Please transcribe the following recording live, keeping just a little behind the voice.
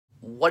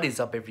What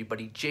is up,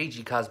 everybody?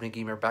 JG Cosmic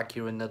Gamer back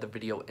here with another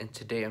video, and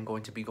today I'm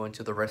going to be going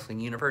to the wrestling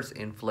universe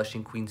in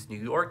Flushing, Queens, New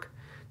York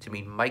to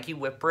meet Mikey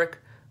Whipwreck,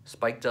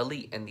 Spike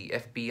Dudley, and the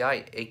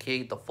FBI,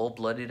 aka the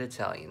Full-Blooded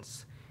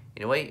Italians.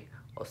 Anyway,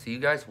 I'll see you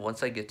guys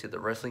once I get to the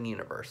wrestling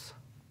universe.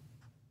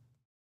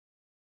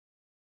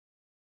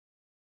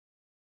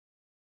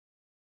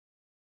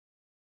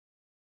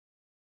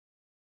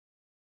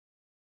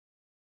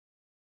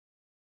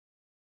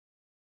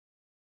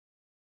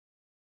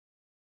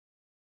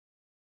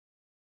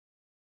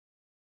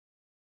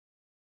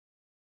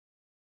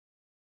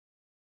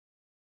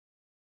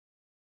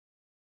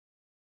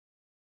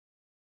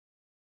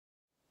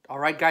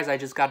 Alright guys, I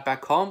just got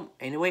back home.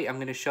 Anyway, I'm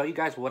going to show you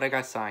guys what I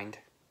got signed.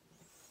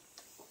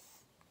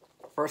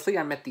 Firstly,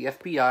 I met the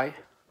FBI,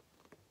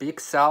 Big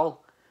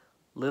Sal,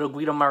 Little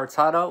Guido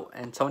Maritato,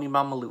 and Tony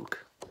Mamaluke.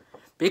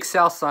 Big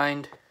Sal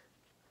signed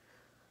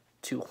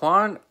to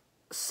Juan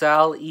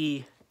Sal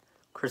E.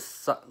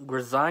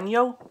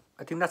 Graziano.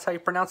 I think that's how you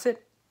pronounce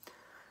it.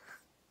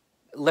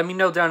 Let me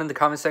know down in the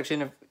comment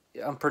section if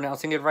I'm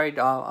pronouncing it right.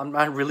 I'm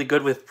not really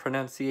good with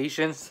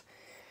pronunciations.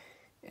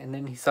 And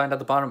then he signed at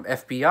the bottom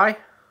F.B.I.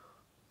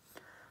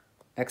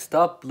 Next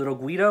up, Little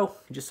Guido.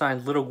 He just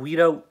signed Little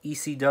Guido,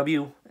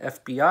 ECW,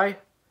 F.B.I.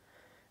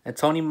 And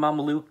Tony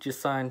Mamaluke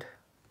just signed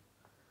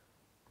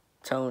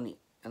Tony.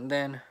 And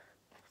then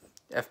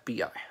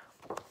F.B.I.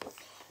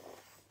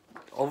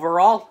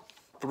 Overall,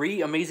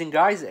 3 amazing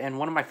guys and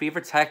one of my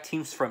favorite tag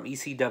teams from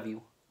ECW.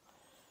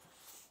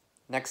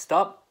 Next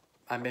up,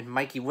 I'm in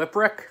Mikey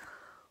Whipwreck.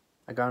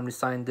 I got him to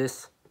sign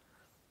this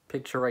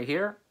picture right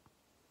here.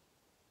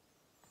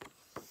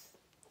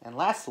 And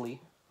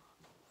lastly,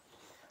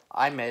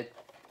 I met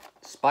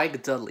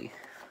Spike Dudley.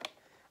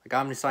 I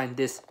got him to sign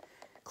this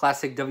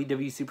classic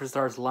WWE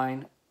Superstars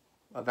line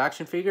of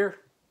action figure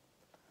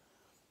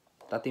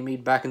that they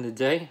made back in the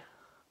day.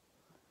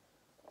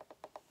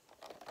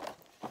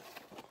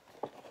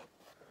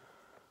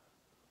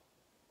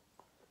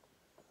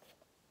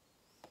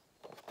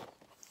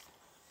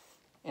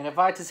 And if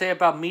I had to say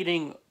about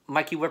meeting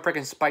Mikey Whipwreck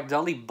and Spike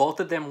Dudley, both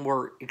of them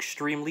were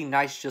extremely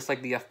nice, just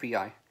like the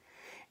FBI.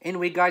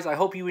 Anyway, guys, I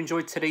hope you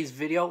enjoyed today's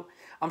video.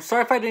 I'm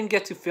sorry if I didn't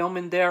get to film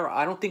in there.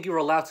 I don't think you were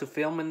allowed to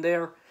film in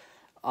there.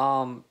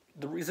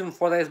 The reason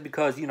for that is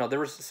because, you know,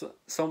 there was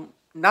some,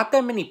 not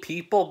that many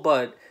people,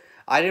 but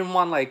I didn't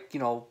want, like,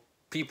 you know,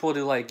 people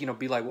to, like, you know,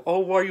 be like, oh,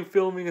 why are you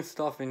filming and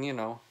stuff, and, you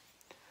know,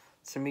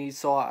 to me,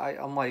 so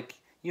I'm like,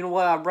 you know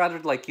what, I'd rather,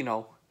 like, you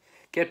know,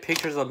 get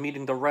pictures of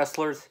meeting the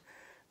wrestlers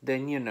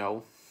than, you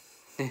know,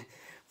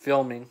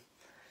 filming.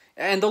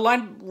 And the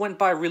line went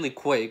by really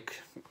quick,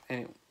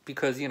 and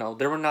because, you know,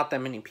 there were not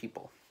that many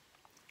people.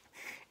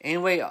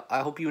 Anyway,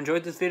 I hope you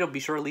enjoyed this video. Be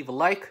sure to leave a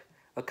like,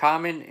 a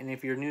comment, and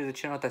if you're new to the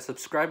channel, hit that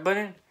subscribe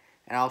button.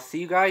 And I'll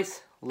see you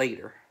guys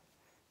later.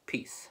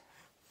 Peace.